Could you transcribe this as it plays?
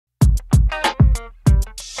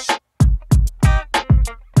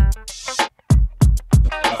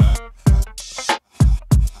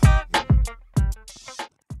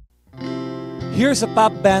Here's a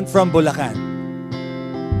pop band from Bulacan,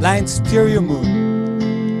 Blind Stereo Moon.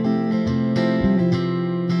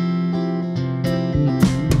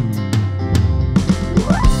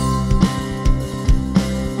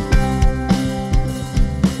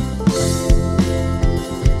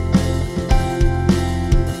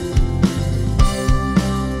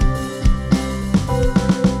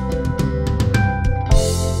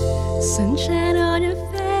 Sunshine on your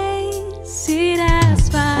face, it has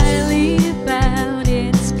finally found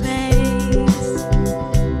its place.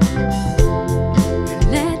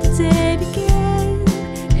 Let the day begin,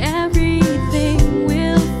 everything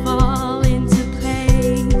will fall into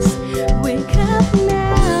place. Wake up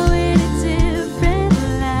now in a different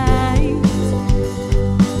light.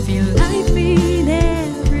 Feel life in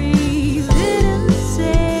every little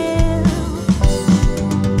cell.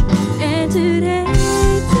 And today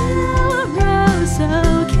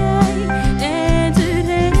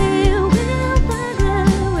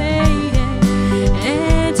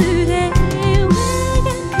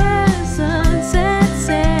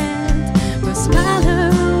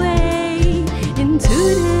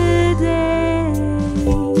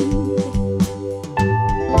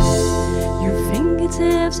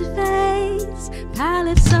tips of face,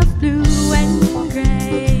 palettes of blue and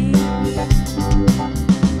gray.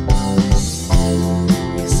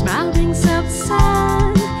 Your smile brings out the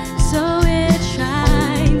sun, so it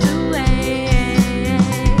shines away.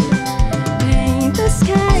 Paint the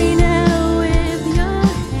sky now with your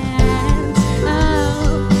hands.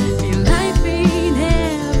 Oh, feel life in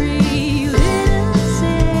every little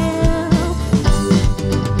cell.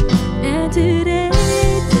 And today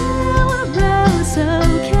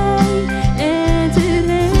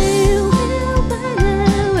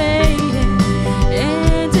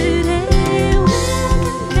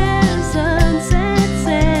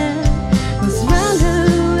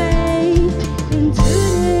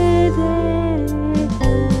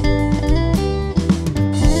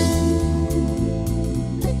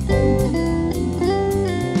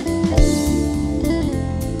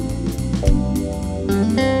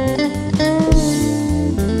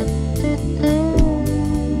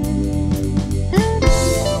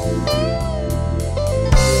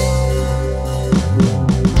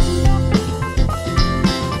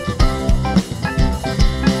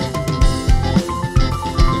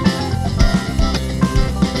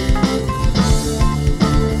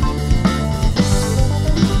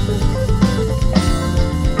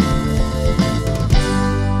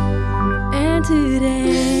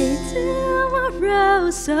today,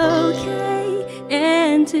 tomorrow's okay,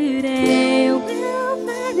 and today we'll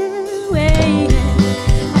find a way.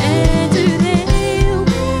 And today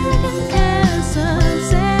we'll have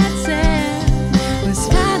sunset set. We'll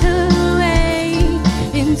smile away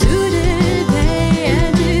into the day.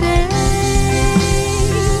 And today,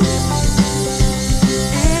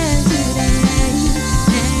 and today,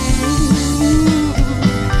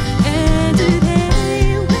 and today.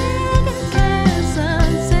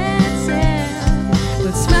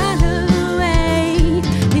 Smile away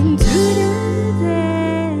into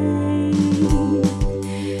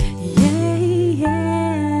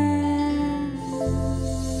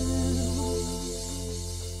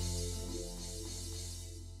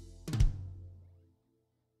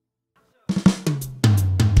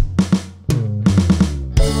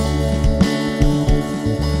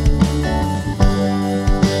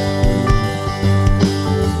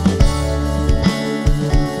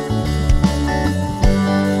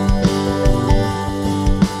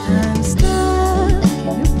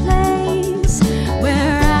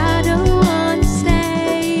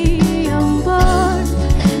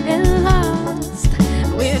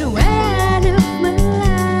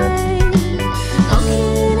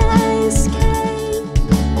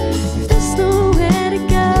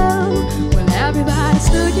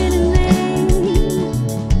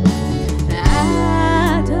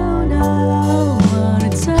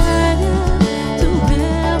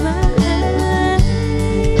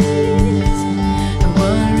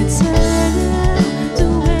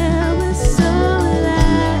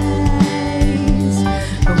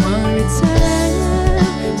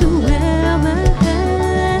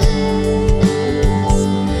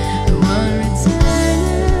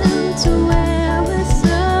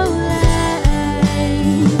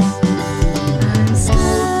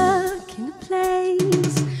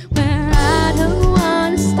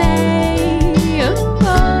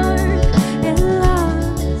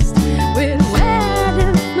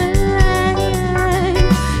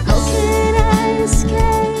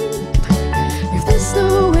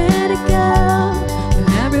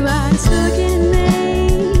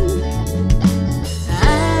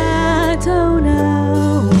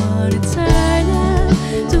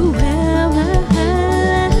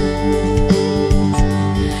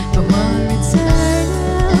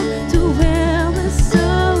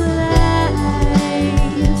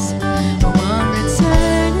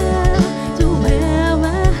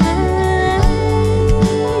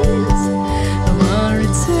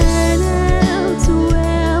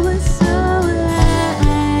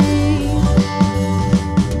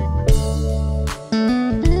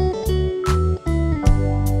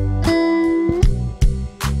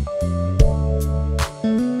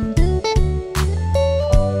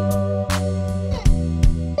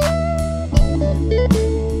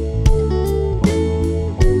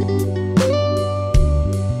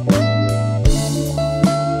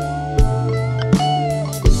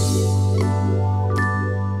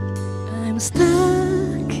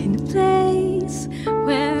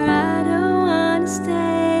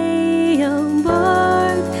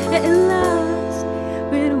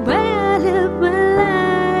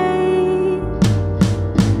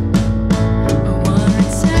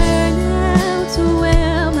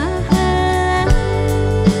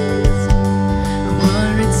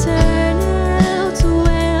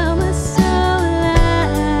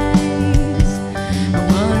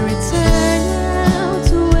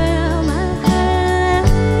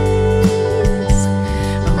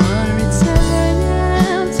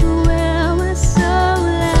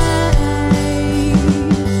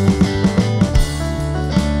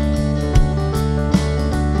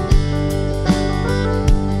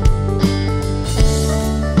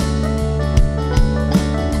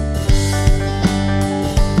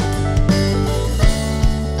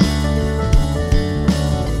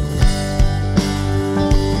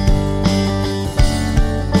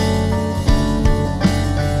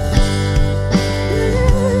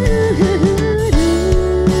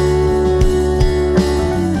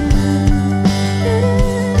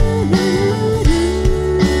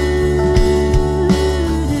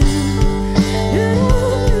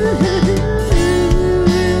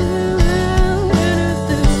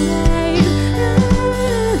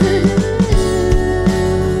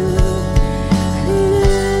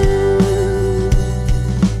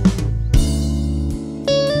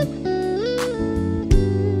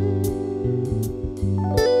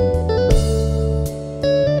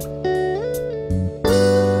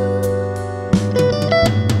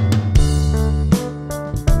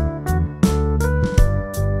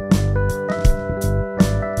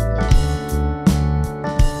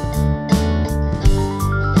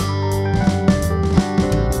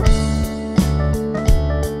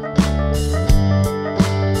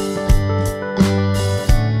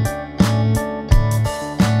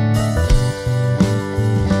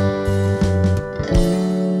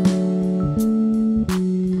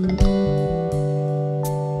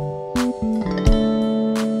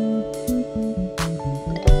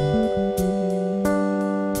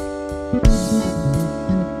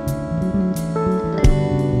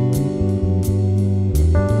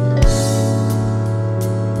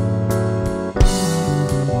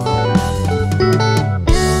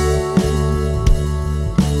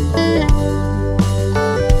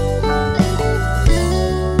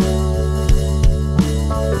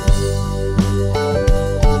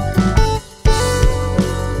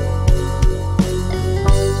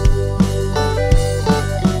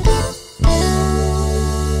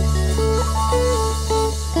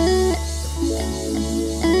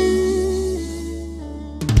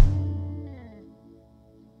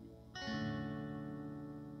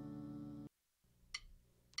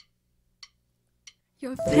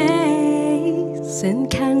Your face in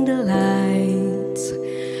candlelight.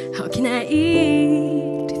 How can I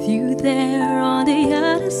eat with you there on the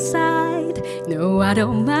other side? No, I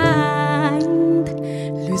don't mind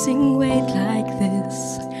losing weight like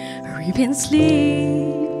this, or even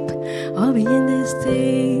sleep, or be in this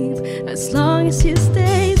deep, as long as you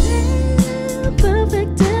stay there,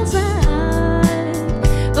 perfect as I.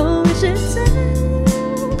 Oh, we should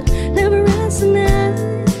tell, never ends enough.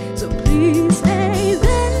 So please stay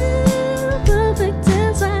there, perfect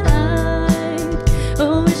as I.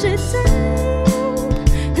 Oh, we should tell,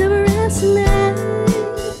 never ends enough.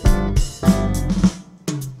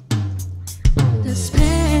 The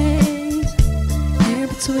space here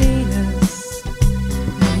between us,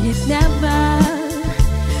 may it never,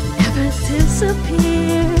 ever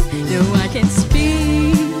disappear. No, I can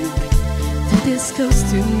speak to this close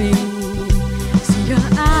to me. See your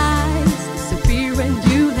eyes disappear when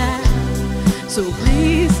you laugh. So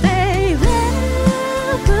please stay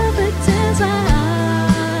there, perfect as I.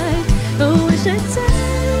 Oh, I should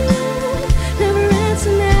tell, never ends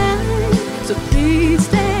tonight. So please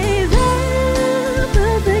stay there,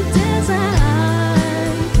 perfect as I.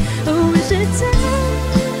 Oh, I should tell,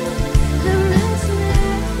 never ends tonight.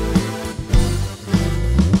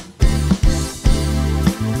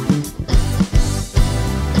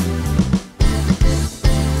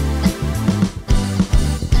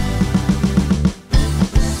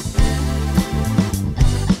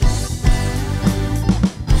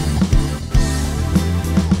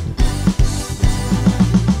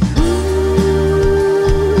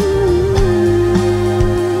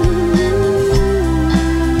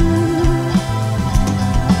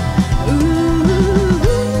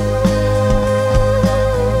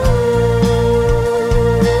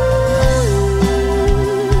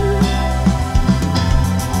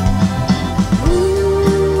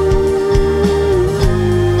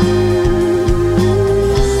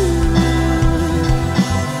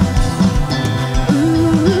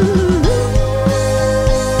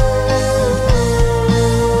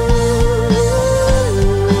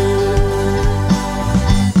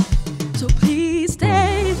 So please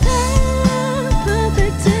stay there,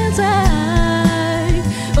 perfect as I.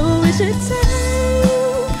 Oh, we should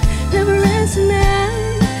tell, never ends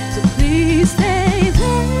tonight. So please stay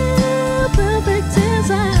there, perfect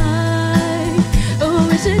as I. Oh,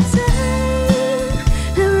 we should tell,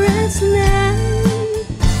 never ends tonight.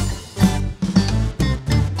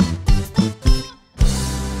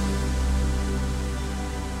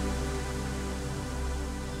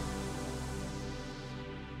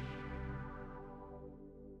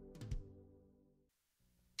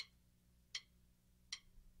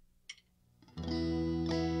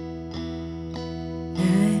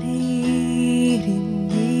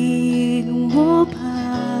 Naririnig mo ba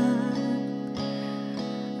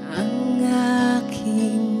ang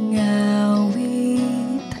aking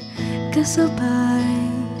awit,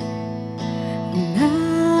 kasabay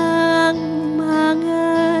ng mga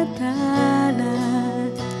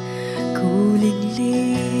dalat kuliglig,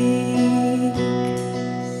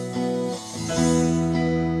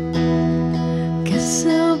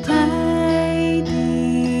 kasabay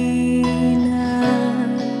din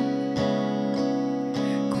ang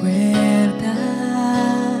kwerdas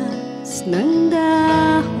ng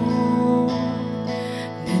dahon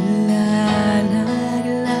nalalaglag,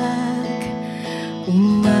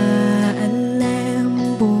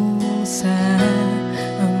 umaalembong sa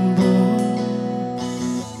ambon.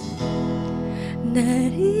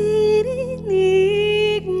 Naririnig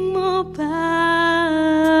mo ba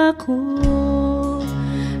ako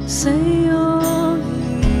sa iyong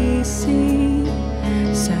isip,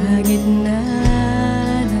 sa gitna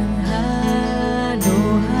ng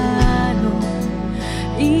halo-halo,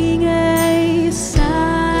 ingay sa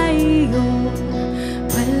iyong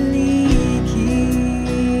paligid.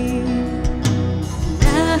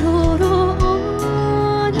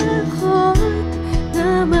 Naroroon ako't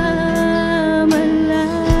namamalagi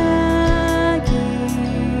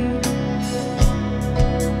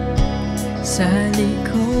sa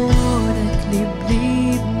likod at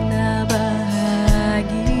liblib na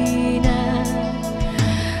bahagi ng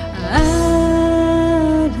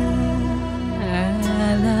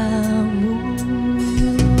alaala mo.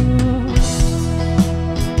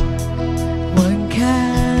 Huwag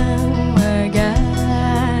kang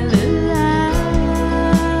mag-alala,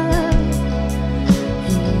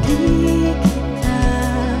 hindi kita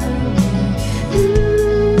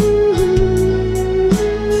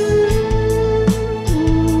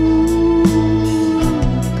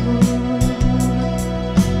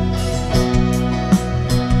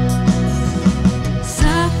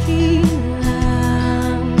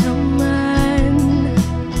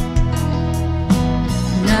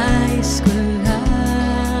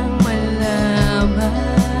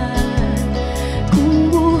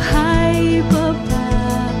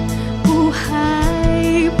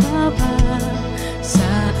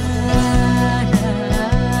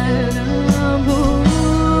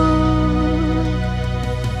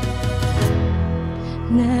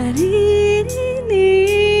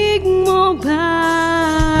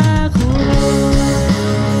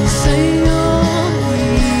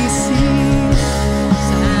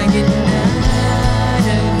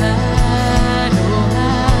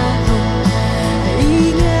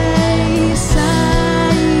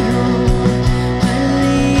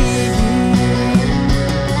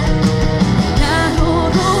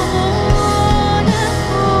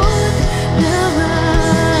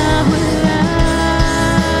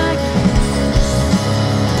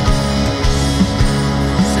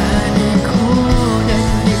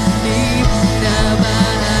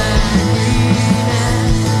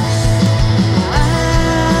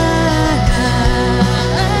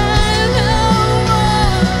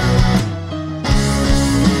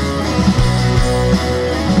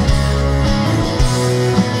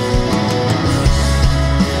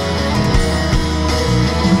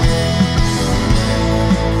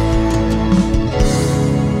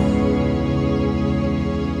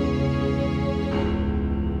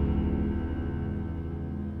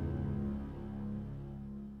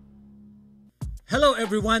Hello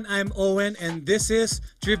everyone, I'm Owen and this is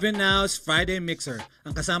TribuneNow's Friday Mixer.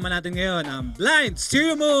 Ang kasama natin ngayon ang Blind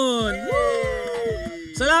Stereo Moon!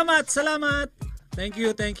 Woo! Salamat! Salamat! Thank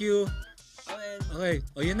you, thank you. Okay,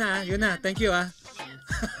 o yun na. Thank you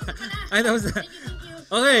Ay, that was that.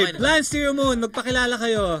 Okay, Blind Stereo Moon, magpakilala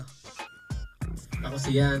kayo. Ako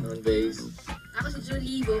si Yan on bass. Ako si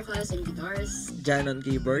Julie, vocals and guitars. Jan on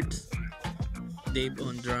keyboards. Dave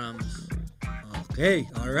on drums. Okay,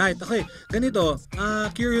 alright. Okay, ganito,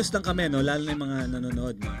 curious lang kami, no? Lalo na yung mga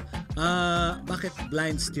nanonood, no? Bakit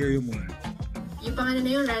Blind Stereo Moon? Yung pangalan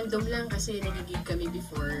na yun, random lang kasi nagigig kami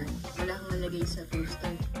before. Wala kang nalagay sa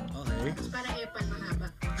poster. Okay. Tapos parang epan mahaba.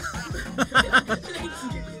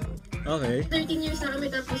 Okay. 13 years na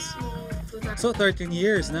kami tapos So, 13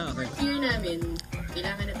 years na, okay. year namin,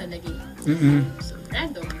 kailangan na talaga So,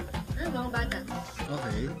 random. Bang bata.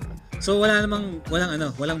 Okay. So, walang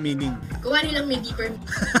meaning. Kuha nilang may deeper.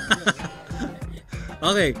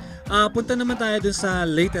 Okay. Punta naman tayo dun sa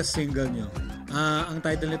latest single nyo. Ang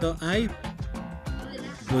title nito ay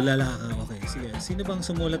Bulalaka. Okay, sige. Sino bang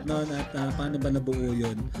sumulat noon at paano ba nabuo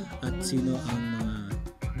yun? At sino ang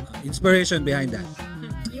mga inspiration behind that?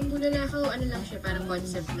 Yung Bulalakaw, ano lang siya, parang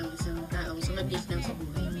concept ng isang taong sumablis lang sa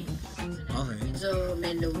buhay. Okay. So,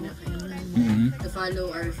 mellow na kayo. To follow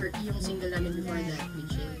yung single namin before that,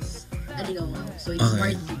 which is Aligaw-ngaw. So, it's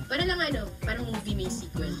part 2. Para lang parang movie may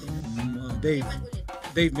sequel.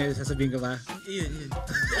 Dave, may sasabihin ka ba? Yun.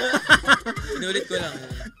 Inulit ko lang.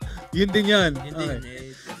 Yun din yun. Yun Okay.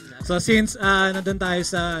 din. So since nandun tayo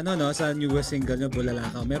sa sa newest single nyo,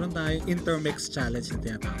 Bulalakaw, meron tayong intermix challenge na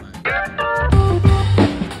tinatawag.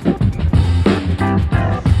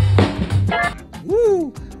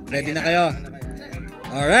 Woo! Ready na kayo?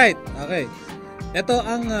 Alright, okay. Ito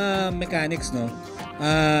ang mechanics, no?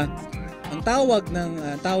 Ang tawag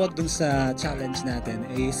dun sa challenge natin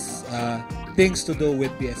is things to do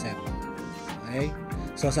with BSM. Okay?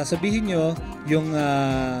 So sasabihin nyo yung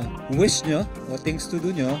wish nyo o things to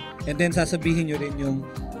do nyo, and then sasabihin nyo rin yung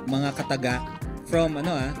mga kataga from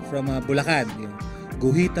Bulacan. Yung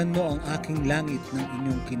guhitan mo ang aking langit ng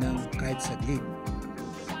inyong kinang kahit saglit.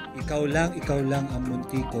 Ikaw lang ang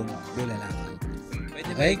munti kong bulalakaw.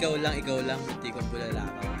 Pwede ba ikaw lang, munti kong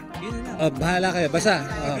bulalakaw? Yun na. Bahala kayo. Basa.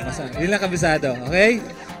 Basa. Yun lang kabisado. Okay?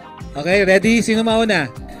 Okay, ready? Sino mauna?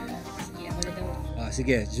 Sige, ako na daw.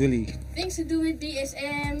 Sige, Julie. Things to do with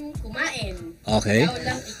BSM, kumain. Okay.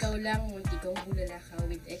 Ikaw lang, munti kong bulalakaw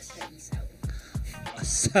with extra isaw.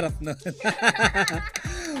 Sarap na.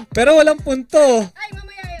 Pero walang punto. Ay,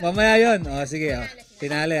 mamaya yun. Mamaya yun. Sige.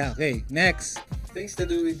 Pinali. Okay, next. Things to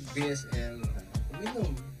do with BSM.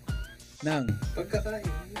 Uminom. Nang. Pagkakain.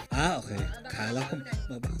 Okay. Kala ko.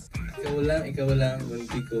 Ikaw lang,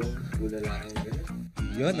 munti kong bulalakaw.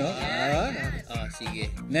 Yun, no?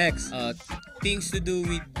 Sige. Next. Things to do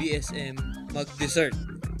with BSM, mag-dessert.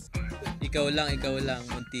 Ikaw lang,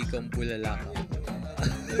 munti kong bulalakaw.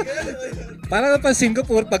 Parang napansin ko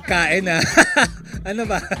puro pagkain, ha? Ano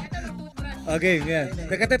ba? Okay, yan.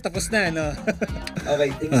 Teka, tapos na, no?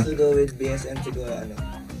 Okay, things to go with BSM siguro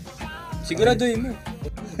Siguraduhin mo.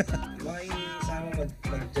 makisama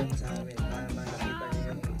mag-jam sa amin para makakita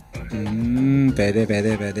niyo yung Pwede.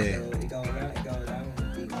 So, ikaw lang,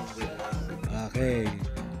 hindi ko Okay.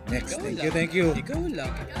 Next. Thank you. Ikaw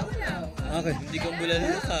lang. Okay. Hindi kong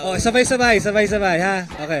bulalakaw. Sabay, ha?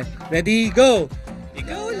 Okay. Ready, go!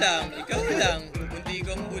 Ikaw lang, hindi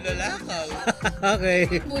kong bulalakaw. Okay.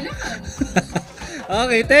 Bulakaw.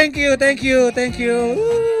 Okay, thank you.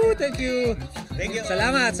 Woo, thank you. Thank you.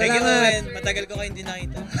 Salamat. Owen. Matagal ko kayo hindi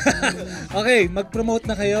nakita. Okay, mag-promote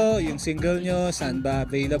na kayo yung single nyo, saan ba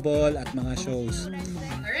available at mga shows.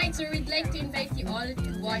 Alright, so we'd like to invite you all to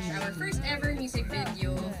watch our first ever music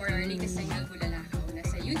video for our latest single, Bulalakaw.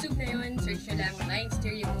 Nasa YouTube na yun, search nyo lang Blind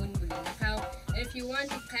Stereo Moon, Bulalakaw. And if you want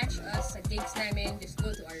to catch us sa gigs namin, just go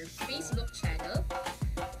to our Facebook channel.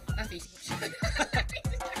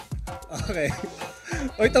 Okay.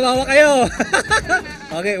 Uy, tumawa kayo.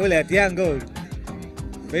 Okay, ulit. Yan, go.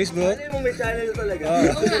 Facebook. Ano mo may channel talaga?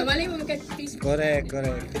 Oo nga, malay mo magka-Facebook. Correct.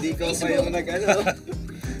 Hindi ko pa yung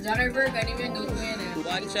Zuckerberg, ano yun, note mo yan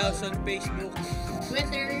Watch out on Facebook,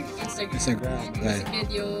 Twitter, Instagram. And music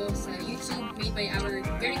video sa YouTube made by our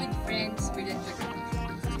very good friends, Brilliant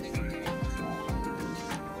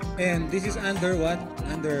And this is under what?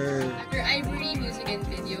 Under Ivory Music and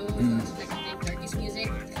Video. Also like to thank Darkest Music,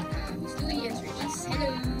 Miss Louie and Sir Ace. Hello!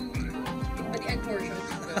 Pati portion.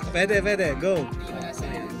 Pwede. Go.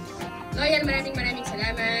 So yan, maraming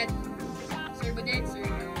salamat. Sir Budet, Sir...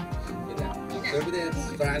 Sir Budet,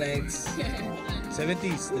 Nights.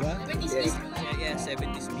 70s, di ba? 70s Beast. Yeah,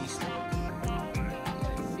 70s Beast.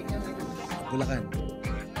 Bulacan.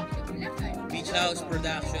 Beach House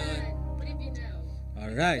Production.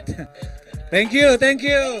 Alright. Thank you. Thank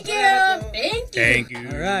you.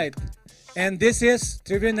 Alright. And this is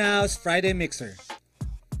TribuneNow's Friday Mixer.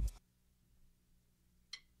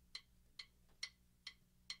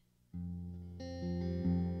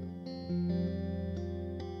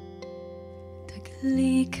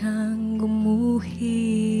 Tagali kang gumuhit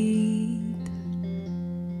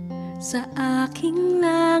sa aking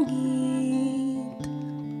langit,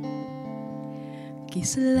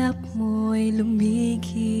 kislap mo'y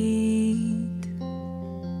lumikit,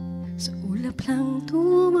 sa ulap lang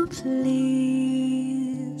tumaplis.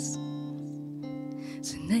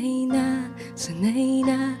 Sanay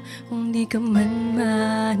na, kung di ka man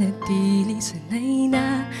manatili. Sanay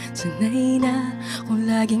na, kung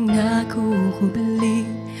laging nakukubali.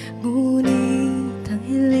 Ngunit ang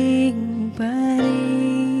hiling pa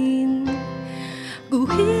rin,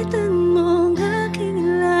 guhitan mo ang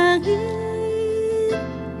aking langit,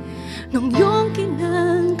 nung iyong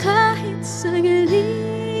kinang kahit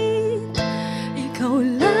saglit. Ikaw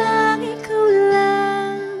lang,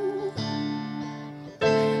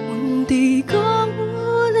 munti kong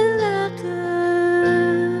lalakad.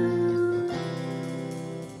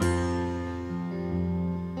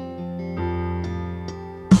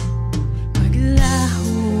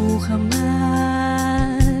 Maglaho ka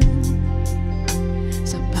man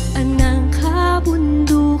sa paan ng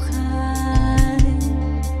kabundukan,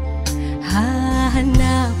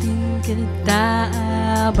 hahanapin kita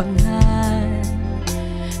abangan,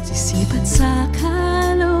 sisipat sa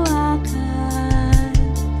kalawakan.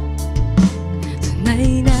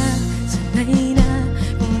 Sanay na,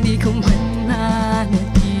 kung di ko man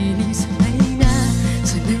manatili. Sanay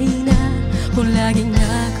na, kung laging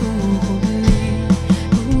nakukubali.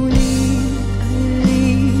 Ngunit ang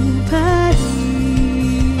hiling pa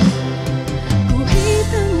rin,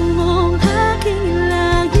 guhitan mo ang aking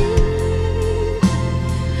langit,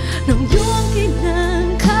 nung iyong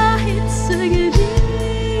kinang kahit saglit.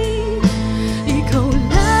 Ikaw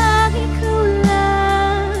lang,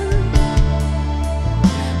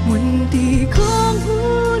 munti kong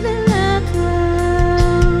lalakad.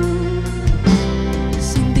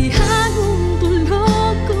 Sindihan mong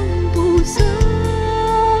tulog kong puso,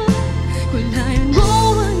 kulayan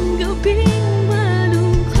mo ang gabing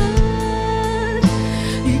malungkot.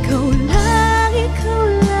 Ikaw lang,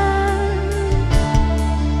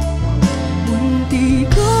 munti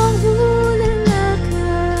kong lalakad.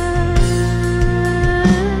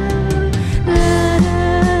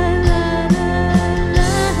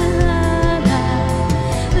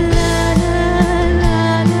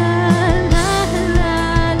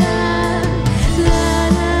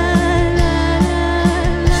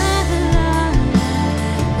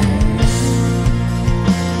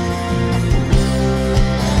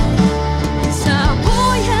 Sa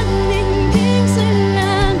apoy at ningning sa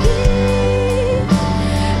langit,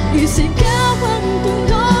 isigaw ang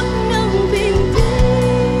tunog ng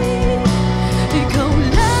bingting. Ikaw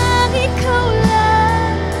lang,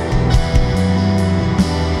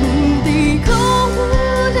 munti kong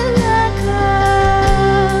lalakad.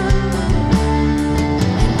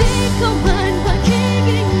 Hindi ka man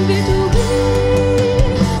magiging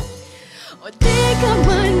bituin, o di ka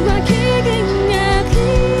man magiging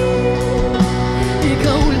akin.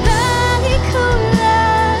 Ikaw lang,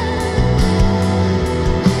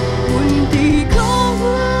 munti kong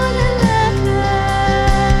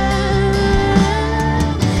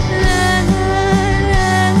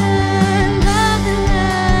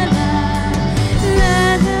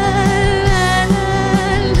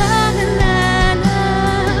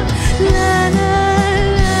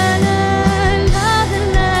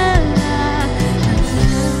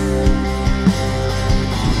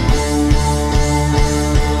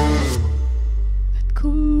At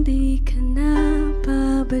kung di ka na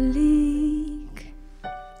pabalik,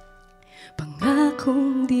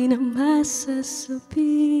 pangakong di na masasabik.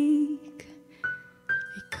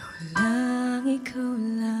 Ikaw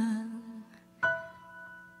lang,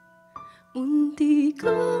 munti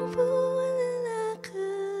kong lalakad.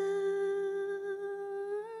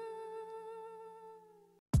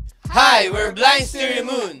 Hi, we're Blind Stereo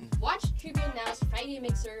Moon. Watch TribuneNow's Friday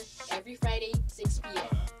Mixer every Friday, 6 p.m.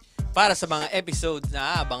 Para sa mga episode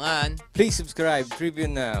na aabangan, Please subscribe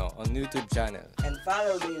Tribune Now on YouTube channel. And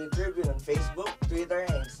follow Daily Tribune on Facebook, Twitter,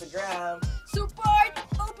 and Instagram. Support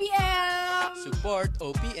OPM! support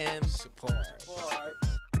OPM. Support. Support.